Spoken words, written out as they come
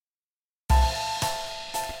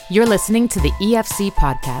You're listening to the EFC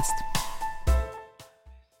podcast.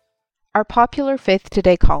 Our popular Faith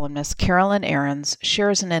Today columnist, Carolyn Ahrens,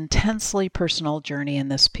 shares an intensely personal journey in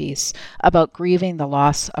this piece about grieving the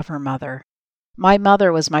loss of her mother. My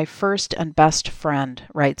mother was my first and best friend,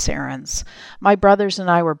 writes Ahrens. My brothers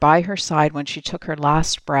and I were by her side when she took her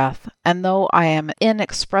last breath, and though I am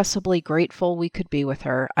inexpressibly grateful we could be with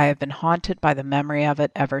her, I have been haunted by the memory of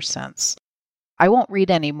it ever since. I won't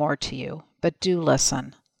read any more to you, but do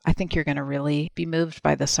listen. I think you're going to really be moved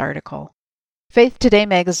by this article. Faith Today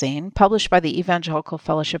magazine, published by the Evangelical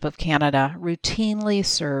Fellowship of Canada, routinely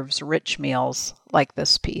serves rich meals like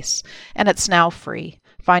this piece, and it's now free.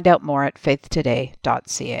 Find out more at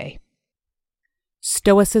faithtoday.ca.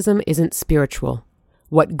 Stoicism isn't spiritual.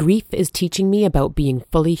 What grief is teaching me about being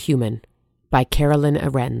fully human, by Carolyn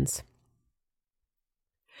Ahrens.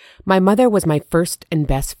 My mother was my first and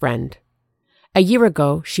best friend. A year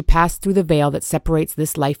ago, she passed through the veil that separates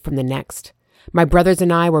this life from the next. My brothers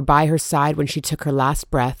and I were by her side when she took her last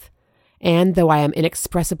breath, and though I am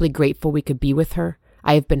inexpressibly grateful we could be with her,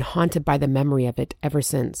 I have been haunted by the memory of it ever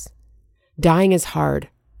since. Dying is hard,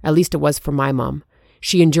 at least it was for my mom.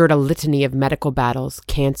 She endured a litany of medical battles,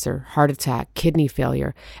 cancer, heart attack, kidney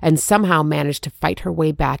failure, and somehow managed to fight her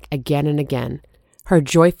way back again and again. Her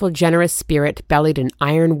joyful, generous spirit bellied an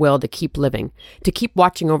iron will to keep living, to keep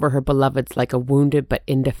watching over her beloveds like a wounded but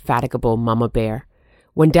indefatigable mama bear.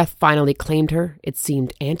 When death finally claimed her, it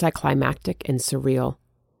seemed anticlimactic and surreal.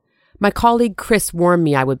 My colleague Chris warned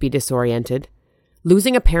me I would be disoriented.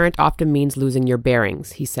 Losing a parent often means losing your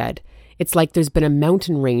bearings, he said. It's like there's been a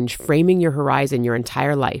mountain range framing your horizon your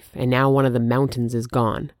entire life, and now one of the mountains is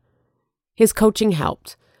gone. His coaching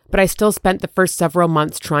helped, but I still spent the first several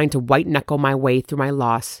months trying to white-knuckle my way through my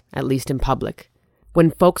loss, at least in public.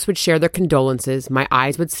 When folks would share their condolences, my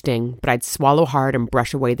eyes would sting, but I'd swallow hard and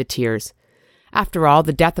brush away the tears. After all,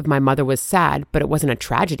 the death of my mother was sad, but it wasn't a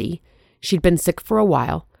tragedy. She'd been sick for a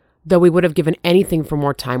while. Though we would have given anything for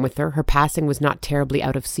more time with her, her passing was not terribly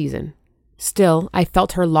out of season. Still, I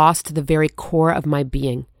felt her loss to the very core of my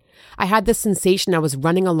being. I had the sensation I was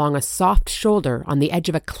running along a soft shoulder on the edge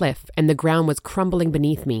of a cliff and the ground was crumbling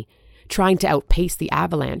beneath me. Trying to outpace the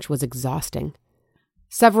avalanche was exhausting.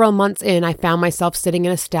 Several months in, I found myself sitting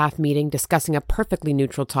in a staff meeting discussing a perfectly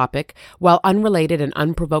neutral topic, while unrelated and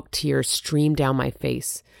unprovoked tears streamed down my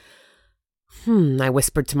face. I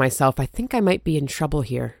whispered to myself, I think I might be in trouble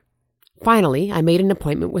here. Finally, I made an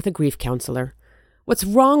appointment with a grief counselor. What's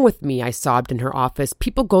wrong with me? I sobbed in her office.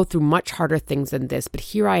 People go through much harder things than this, but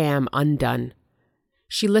here I am, undone.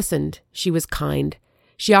 She listened. She was kind.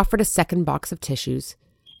 She offered a second box of tissues,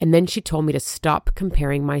 and then she told me to stop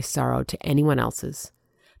comparing my sorrow to anyone else's.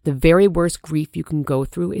 The very worst grief you can go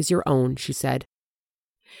through is your own, she said.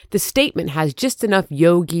 The statement has just enough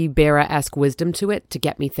Yogi Berra-esque wisdom to it to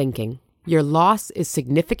get me thinking. Your loss is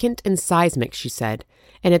significant and seismic, she said,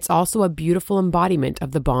 and it's also a beautiful embodiment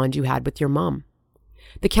of the bond you had with your mom.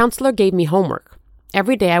 The counselor gave me homework.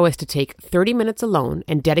 Every day I was to take 30 minutes alone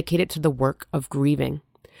and dedicate it to the work of grieving.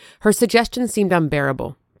 Her suggestion seemed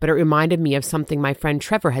unbearable, but it reminded me of something my friend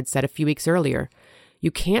Trevor had said a few weeks earlier.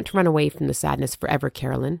 You can't run away from the sadness forever,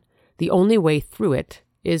 Carolyn. The only way through it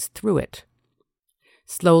is through it.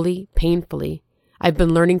 Slowly, painfully, I've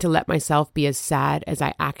been learning to let myself be as sad as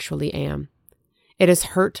I actually am. It has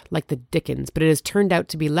hurt like the dickens, but it has turned out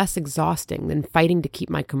to be less exhausting than fighting to keep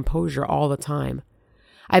my composure all the time.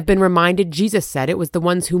 I've been reminded Jesus said it was the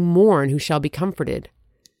ones who mourn who shall be comforted.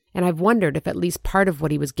 And I've wondered if at least part of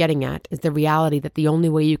what he was getting at is the reality that the only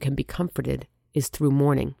way you can be comforted is through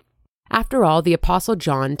mourning. After all, the Apostle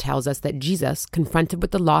John tells us that Jesus, confronted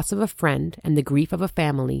with the loss of a friend and the grief of a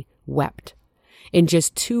family, wept. In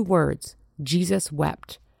just 2 words, Jesus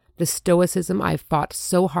wept. The stoicism I've fought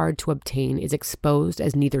so hard to obtain is exposed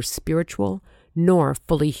as neither spiritual nor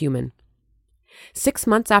fully human. 6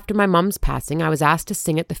 months after my mom's passing, I was asked to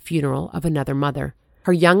sing at the funeral of another mother.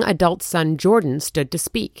 Her young adult son, Jordan, stood to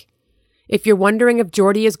speak. If you're wondering if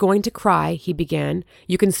Jordy is going to cry, he began,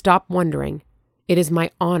 you can stop wondering. It is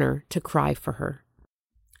my honor to cry for her.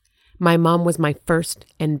 My mom was my first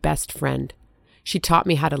and best friend. She taught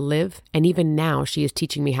me how to live, and even now she is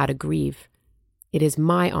teaching me how to grieve. It is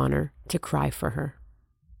my honor to cry for her.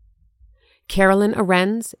 Carolyn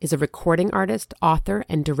Ahrens is a recording artist, author,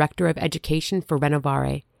 and director of education for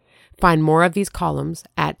Renovare. Find more of these columns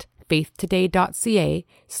at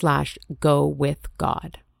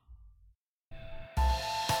faithtoday.ca/gowithgod.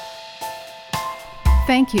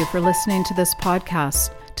 Thank you for listening to this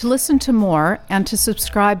podcast. To listen to more and to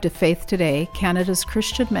subscribe to Faith Today, Canada's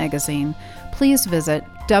Christian magazine, please visit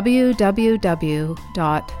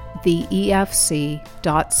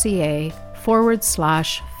www.theefc.ca/faithtoday.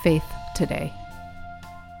 faith today.